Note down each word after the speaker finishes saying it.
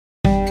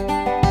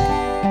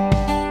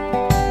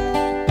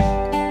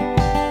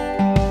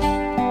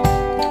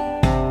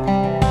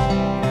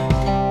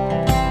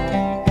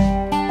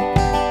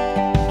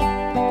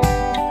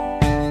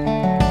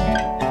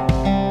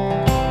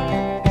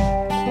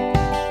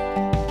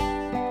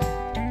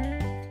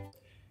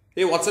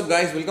Hey, what's up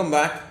guys, welcome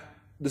back.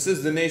 This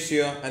is Dinesh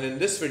here, and in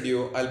this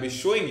video I'll be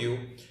showing you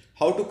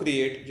how to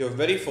create your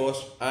very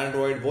first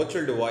Android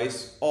virtual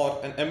device or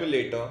an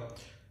emulator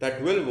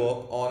that will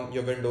work on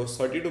your Windows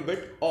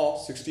 32-bit or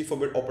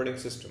 64-bit operating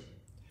system.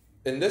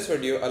 In this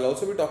video I'll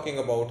also be talking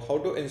about how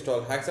to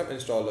install Haxm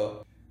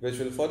installer, which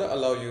will further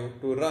allow you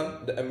to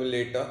run the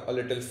emulator a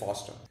little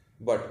faster.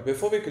 But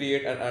before we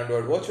create an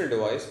Android virtual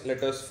device,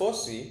 let us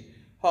first see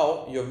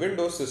how your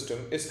Windows system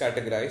is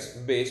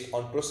categorized based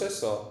on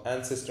processor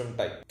and system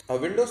type. A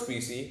Windows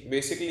PC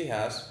basically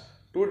has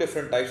two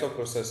different types of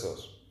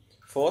processors.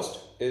 First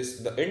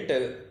is the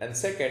Intel and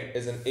second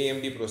is an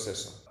AMD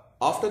processor.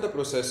 After the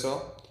processor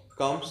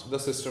comes the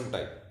system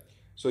type.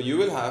 So you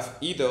will have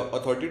either a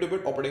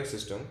 32-bit operating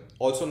system,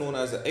 also known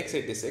as the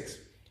x86,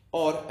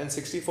 or an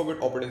 64-bit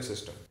operating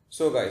system.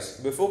 So guys,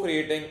 before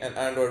creating an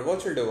Android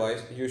virtual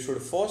device, you should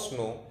first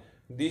know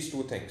these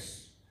two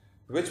things: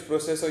 which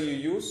processor you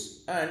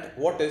use and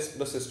what is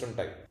the system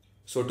type.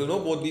 So to know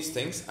both these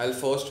things, I'll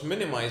first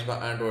minimize my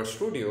Android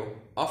Studio.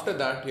 After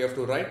that, you have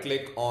to right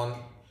click on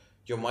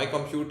your My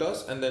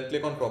Computers and then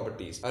click on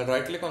Properties. I'll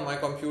right click on My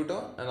Computer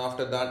and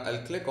after that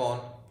I'll click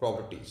on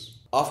Properties.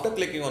 After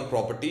clicking on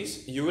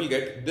Properties, you will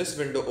get this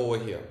window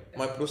over here.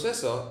 My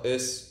processor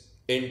is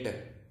Intel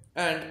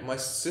and my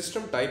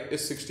system type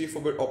is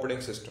 64-bit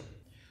operating system.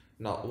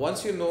 Now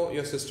once you know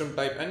your system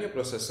type and your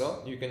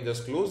processor, you can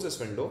just close this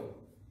window.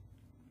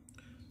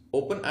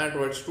 Open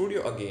Android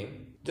Studio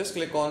again. Just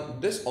click on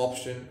this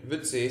option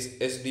which says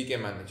SDK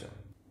Manager.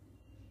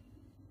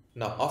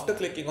 Now after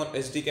clicking on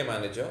SDK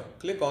Manager,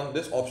 click on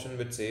this option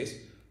which says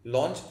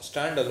Launch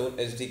Standalone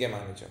SDK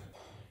Manager.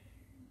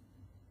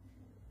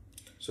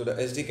 So the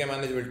SDK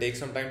Manager will take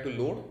some time to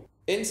load.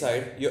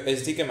 Inside your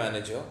SDK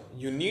Manager,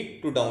 you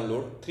need to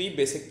download 3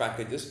 basic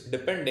packages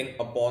depending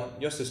upon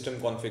your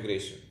system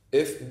configuration.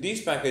 If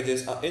these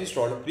packages are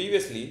installed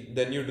previously,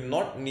 then you do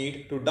not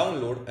need to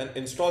download and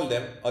install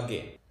them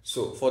again.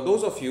 So for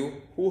those of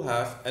you who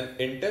have an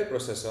Intel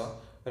processor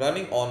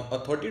running on a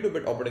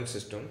 32-bit operating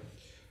system,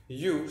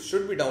 you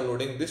should be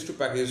downloading these 2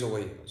 packages over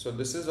here. So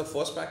this is the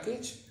first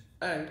package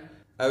and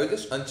I will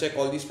just uncheck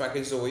all these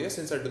packages over here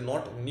since I do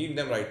not need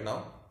them right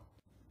now.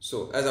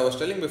 So as I was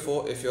telling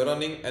before, if you're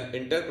running an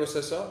Intel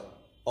processor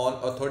on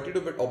a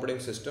 32-bit operating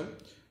system,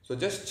 so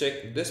just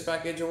check this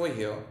package over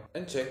here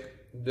and check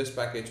this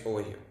package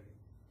over here.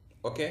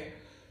 Okay.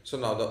 So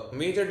now the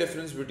major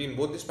difference between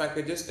both these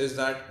packages is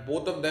that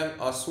both of them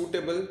are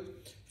suitable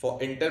for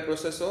Intel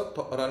processor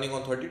running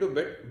on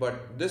 32-bit,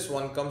 but this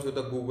one comes with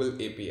a Google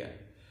API.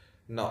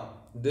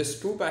 Now these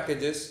 2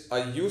 packages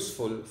are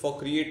useful for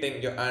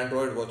creating your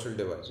Android virtual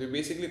device. We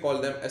basically call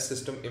them as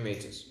system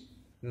images.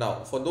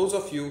 Now for those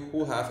of you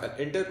who have an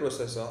Intel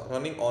processor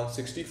running on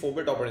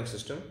 64-bit operating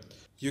system,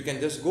 you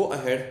can just go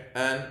ahead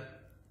and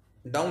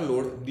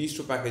download these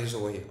 2 packages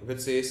over here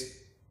which says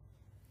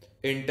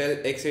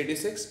Intel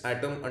x86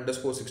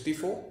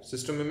 atom_64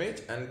 system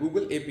image and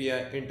Google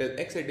API Intel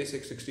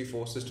x86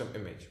 64 system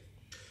image.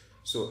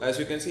 So as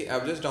you can see,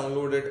 I've just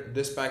downloaded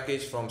this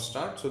package from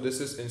start. So this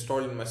is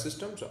installed in my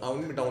system. So I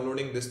will be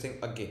downloading this thing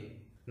again.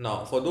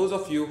 Now for those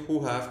of you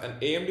who have an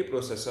AMD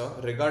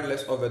processor,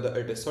 regardless of whether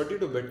it is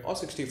 32-bit or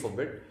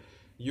 64-bit,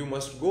 you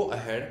must go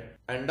ahead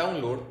and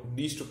download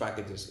these 2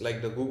 packages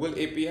like the Google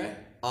API,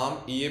 ARM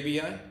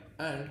EABI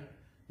and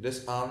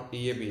this ARM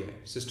EABI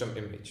system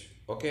image.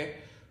 Okay.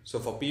 So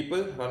for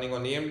people running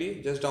on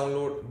AMD, just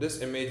download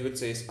this image which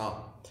says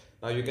ARM.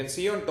 Now you can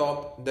see on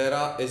top there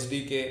are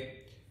SDK.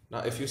 Now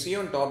if you see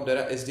on top there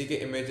are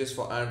SDK images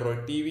for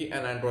Android TV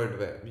and Android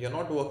Wear. We are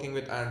not working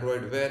with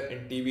Android Wear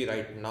in TV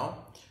right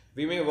now.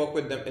 We may work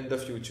with them in the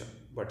future.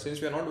 But since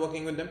we are not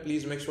working with them,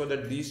 please make sure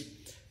that these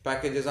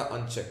packages are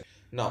unchecked.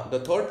 Now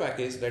the third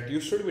package that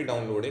you should be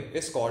downloading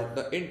is called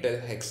the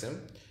Intel Haxm,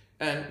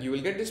 and you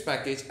will get this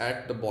package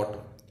at the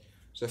bottom.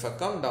 So if I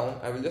come down,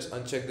 I will just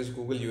uncheck this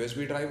Google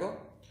USB driver.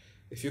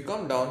 If you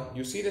come down,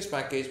 you see this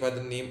package by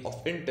the name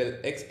of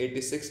Intel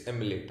x86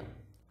 emulator.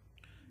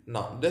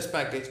 Now this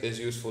package is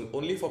useful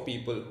only for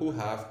people who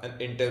have an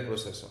Intel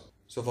processor.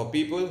 So for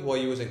people who are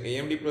using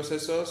AMD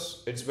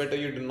processors, it's better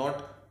you do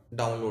not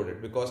download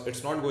it because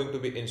it's not going to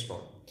be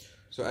installed.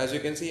 So as you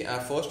can see, I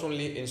first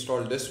only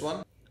installed this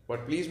one,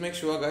 but please make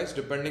sure guys,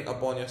 depending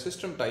upon your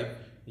system type,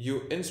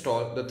 you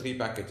install the 3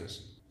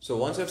 packages. So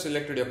once I've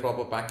selected your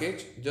proper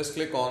package, just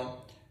click on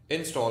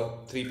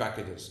install 3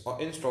 packages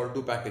or install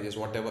 2 packages,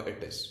 whatever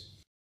it is.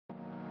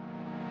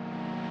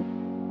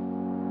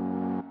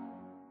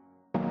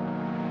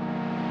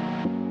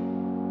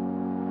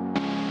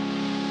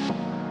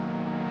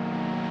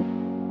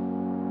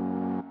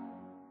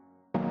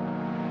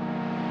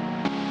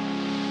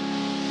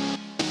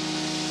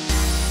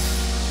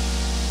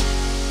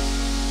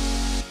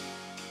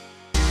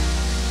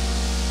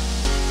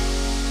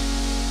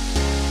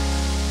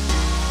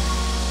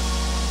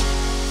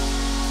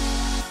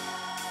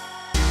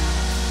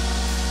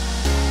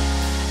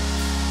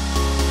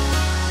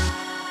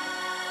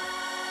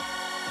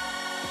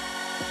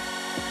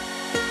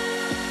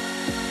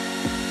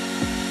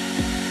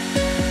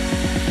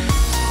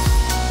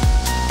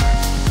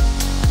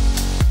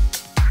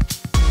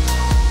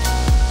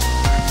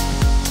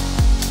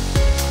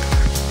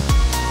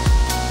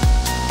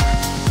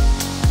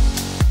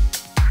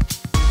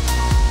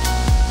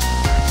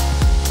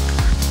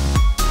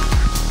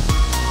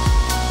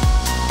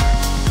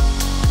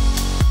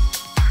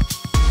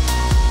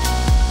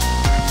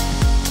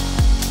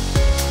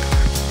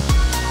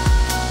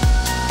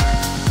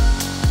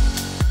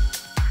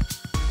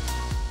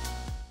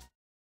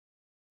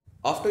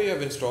 you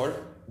have installed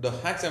the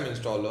Haxm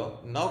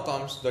installer, now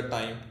comes the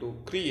time to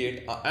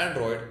create an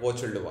Android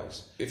virtual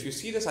device. If you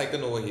see this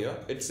icon over here,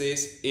 it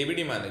says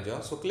ABD Manager.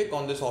 So click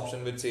on this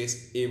option which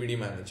says ABD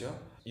Manager.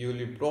 You will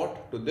be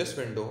brought to this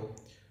window.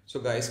 So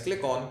guys,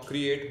 click on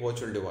Create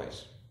Virtual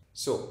Device.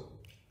 So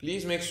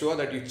please make sure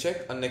that you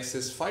check a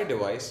Nexus 5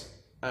 device,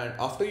 and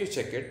after you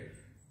check it,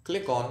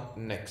 click on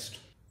Next.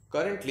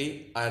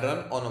 Currently, I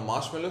run on a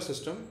Marshmallow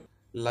system.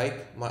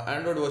 Like my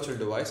Android virtual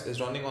device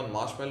is running on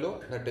Marshmallow,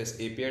 that is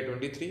API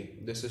 23.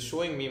 This is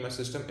showing me my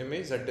system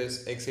image, that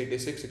is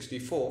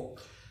x86-64,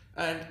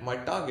 and my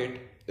target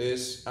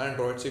is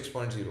Android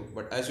 6.0.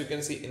 But as you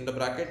can see in the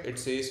bracket, it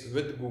says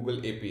with Google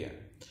API,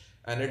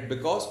 and it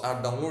because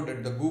I've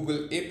downloaded the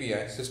Google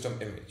API system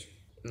image.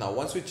 Now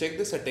once we check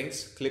the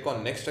settings, click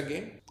on Next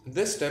again.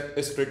 This step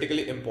is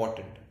critically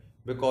important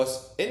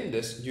because in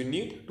this you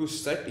need to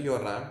set your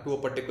RAM to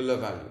a particular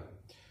value.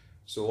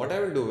 So what I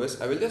will do is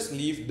I will just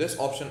leave this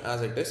option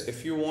as it is.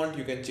 If you want,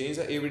 you can change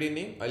the AVD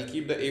name. I'll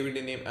keep the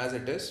AVD name as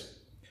it is.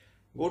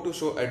 Go to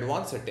show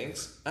advanced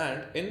settings,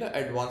 and in the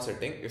advanced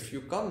setting, if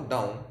you come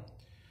down,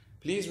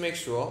 please make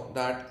sure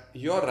that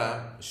your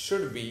RAM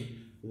should be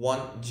 1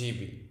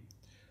 GB.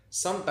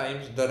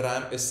 Sometimes the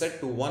RAM is set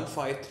to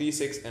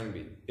 1536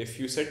 MB. If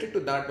you set it to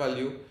that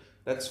value,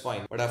 that's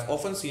fine. But I've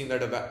often seen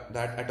that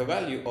at a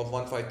value of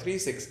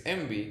 1536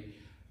 MB,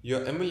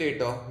 your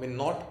emulator may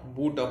not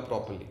boot up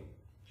properly.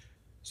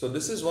 So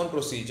this is one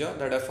procedure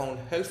that I found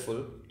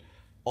helpful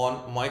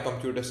on my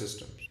computer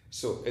system.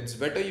 So it's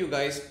better you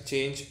guys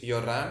change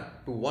your RAM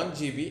to 1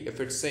 GB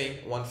if it's saying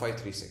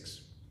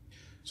 1536.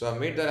 So I've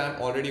made the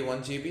RAM already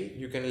 1 GB.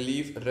 You can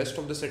leave the rest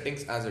of the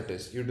settings as it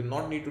is. You do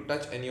not need to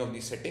touch any of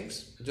these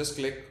settings. Just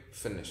click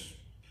Finish.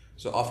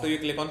 So after you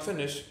click on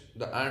Finish,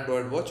 the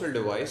Android virtual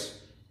device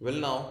will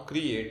now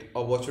create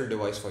a virtual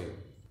device for you.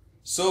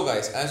 So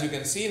guys, as you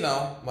can see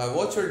now, my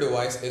virtual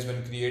device has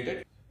been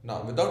created.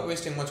 Now, without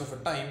wasting much of a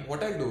time,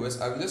 what I'll do is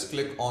I will just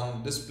click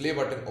on this play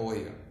button over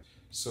here.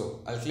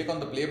 So I'll click on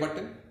the play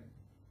button.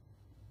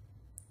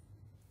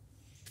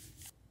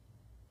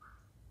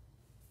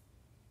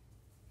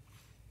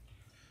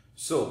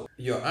 So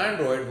your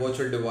Android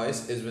virtual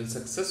device has been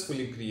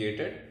successfully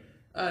created,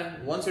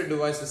 and once your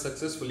device is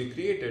successfully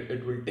created,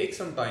 it will take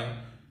some time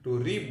to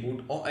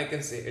reboot, or I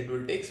can say it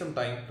will take some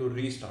time to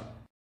restart.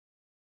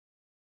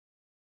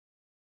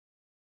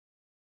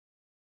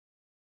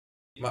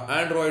 My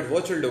Android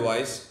virtual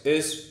device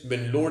is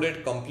been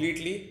loaded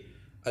completely.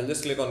 I'll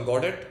just click on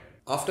got it.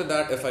 After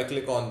that, if I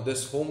click on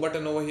this home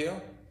button over here,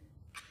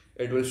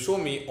 it will show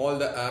me all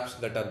the apps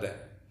that are there.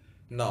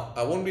 Now,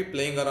 I won't be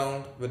playing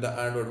around with the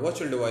Android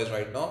virtual device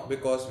right now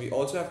because we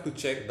also have to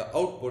check the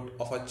output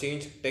of a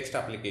change text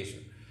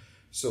application.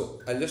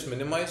 So I'll just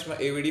minimize my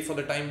AVD for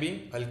the time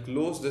being. I'll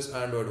close this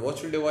Android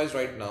virtual device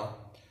right now.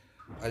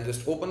 I'll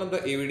just open up the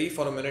AVD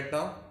for a minute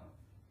now.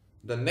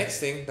 The next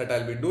thing that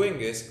I'll be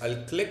doing is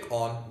I'll click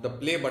on the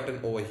play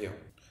button over here.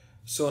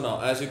 So now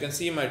as you can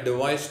see, my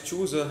device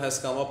chooser has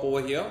come up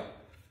over here,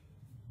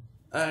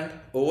 and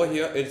over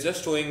here it's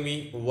just showing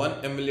me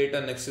one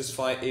emulator Nexus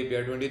 5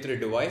 API 23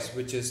 device,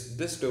 which is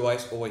this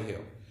device over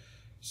here.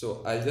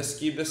 So I'll just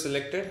keep this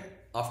selected.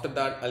 After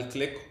that I'll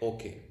click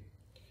OK.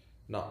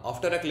 Now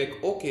after I click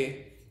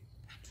OK,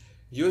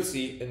 you'll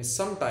see in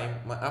some time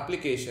my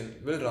application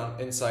will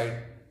run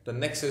inside the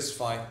Nexus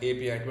 5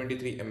 API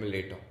 23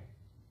 emulator.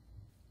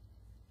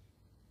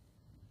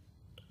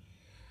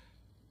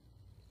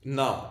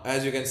 Now,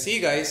 as you can see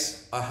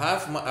guys, I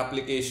have my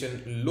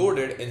application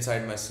loaded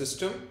inside my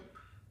system,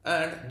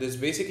 and this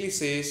basically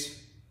says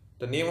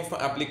the name of my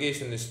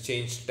application is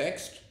change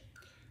text.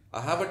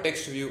 I have a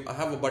text view, I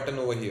have a button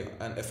over here,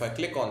 and if I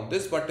click on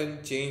this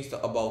button, change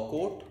the above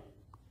quote,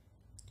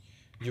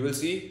 you will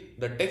see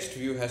the text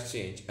view has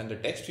changed, and the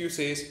text view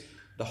says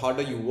the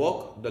harder you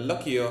work, the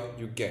luckier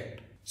you get.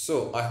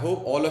 So I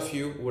hope all of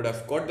you would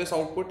have got this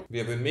output. We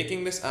have been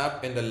making this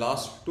app in the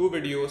last 2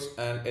 videos,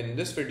 and in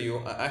this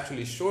video I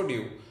actually showed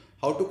you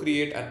how to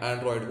create an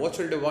Android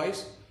virtual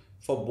device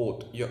for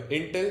both your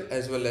Intel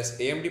as well as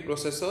AMD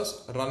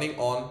processors running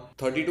on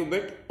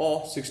 32-bit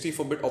or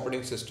 64-bit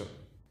operating system.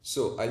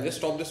 So I'll just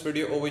stop this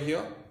video over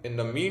here. In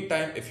the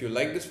meantime, if you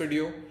like this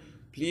video,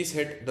 please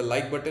hit the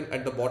like button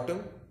at the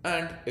bottom,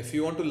 and if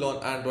you want to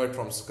learn Android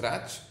from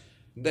scratch,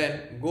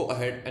 then go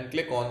ahead and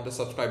click on the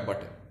subscribe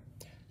button.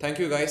 Thank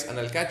you guys, and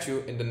I'll catch you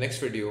in the next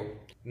video.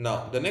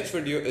 Now, the next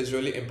video is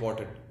really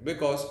important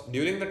because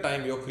during the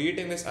time you're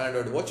creating this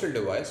Android virtual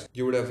device,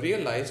 you would have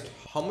realized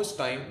how much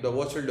time the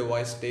virtual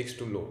device takes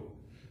to load.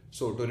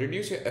 So to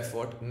reduce your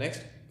effort,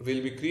 next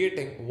we'll be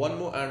creating one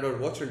more Android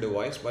virtual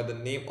device by the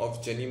name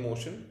of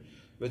Genymotion,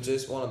 which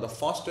is one of the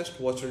fastest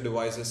virtual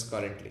devices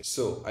currently.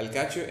 So I'll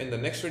catch you in the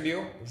next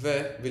video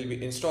where we'll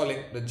be installing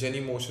the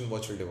Genymotion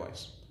virtual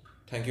device.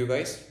 Thank you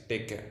guys,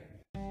 take care.